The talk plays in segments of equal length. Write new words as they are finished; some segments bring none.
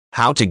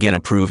How to get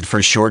approved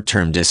for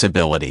short-term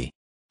disability.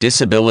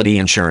 Disability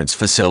insurance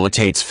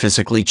facilitates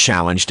physically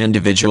challenged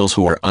individuals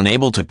who are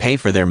unable to pay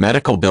for their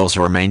medical bills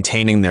or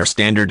maintaining their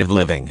standard of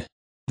living.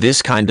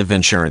 This kind of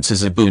insurance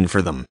is a boon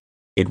for them.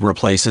 It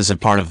replaces a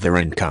part of their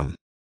income.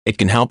 It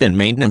can help in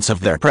maintenance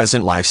of their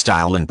present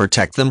lifestyle and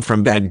protect them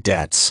from bad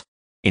debts.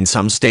 In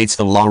some states,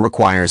 the law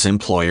requires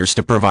employers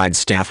to provide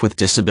staff with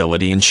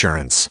disability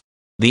insurance.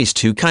 These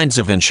two kinds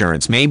of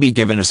insurance may be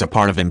given as a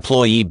part of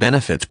employee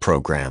benefits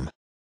program.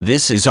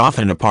 This is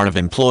often a part of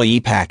employee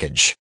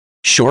package.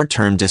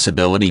 Short-term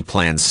disability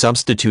plans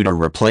substitute or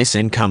replace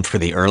income for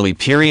the early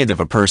period of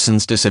a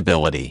person's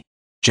disability.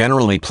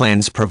 Generally,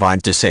 plans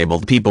provide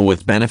disabled people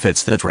with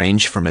benefits that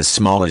range from as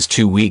small as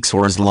 2 weeks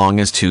or as long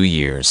as 2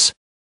 years.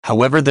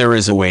 However, there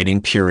is a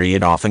waiting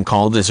period, often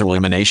called as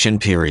elimination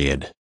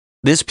period.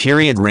 This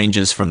period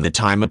ranges from the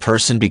time a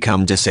person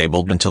becomes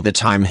disabled until the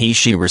time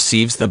he/she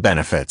receives the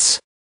benefits.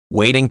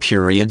 Waiting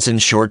periods in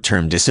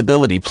short-term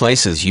disability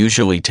places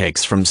usually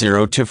takes from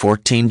 0 to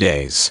 14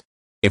 days.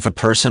 If a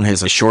person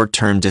has a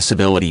short-term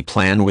disability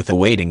plan with a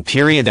waiting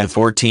period of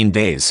 14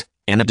 days,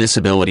 and a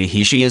disability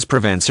he/she has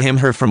prevents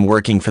him/her from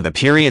working for the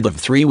period of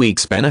 3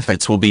 weeks,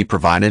 benefits will be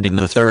provided in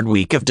the 3rd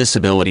week of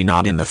disability,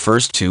 not in the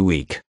first 2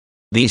 weeks.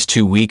 These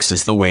 2 weeks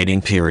is the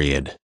waiting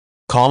period.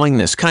 Calling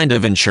this kind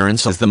of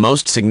insurance as the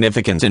most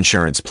significant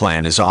insurance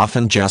plan is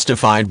often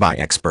justified by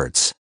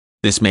experts.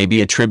 This may be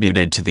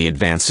attributed to the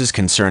advances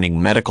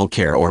concerning medical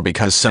care or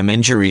because some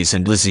injuries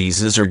and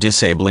diseases are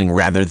disabling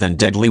rather than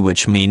deadly,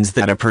 which means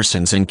that a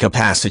person's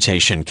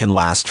incapacitation can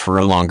last for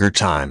a longer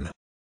time.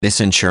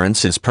 This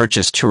insurance is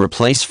purchased to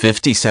replace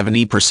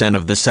 50–70%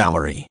 of the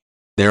salary.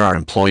 There are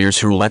employers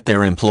who let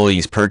their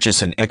employees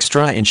purchase an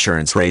extra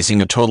insurance,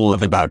 raising a total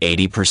of about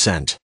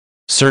 80%.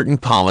 Certain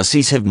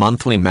policies have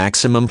monthly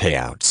maximum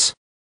payouts.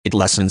 It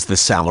lessens the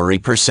salary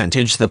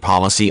percentage the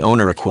policy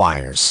owner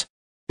acquires.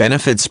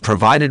 Benefits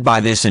provided by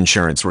this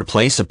insurance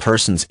replace a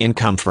person's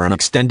income for an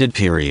extended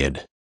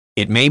period.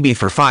 It may be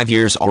for 5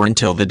 years or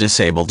until the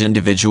disabled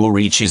individual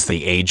reaches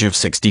the age of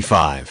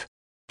 65.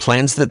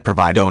 Plans that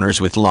provide owners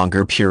with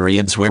longer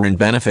periods wherein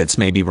benefits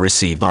may be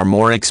received are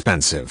more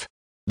expensive.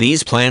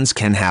 These plans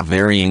can have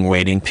varying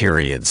waiting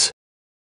periods.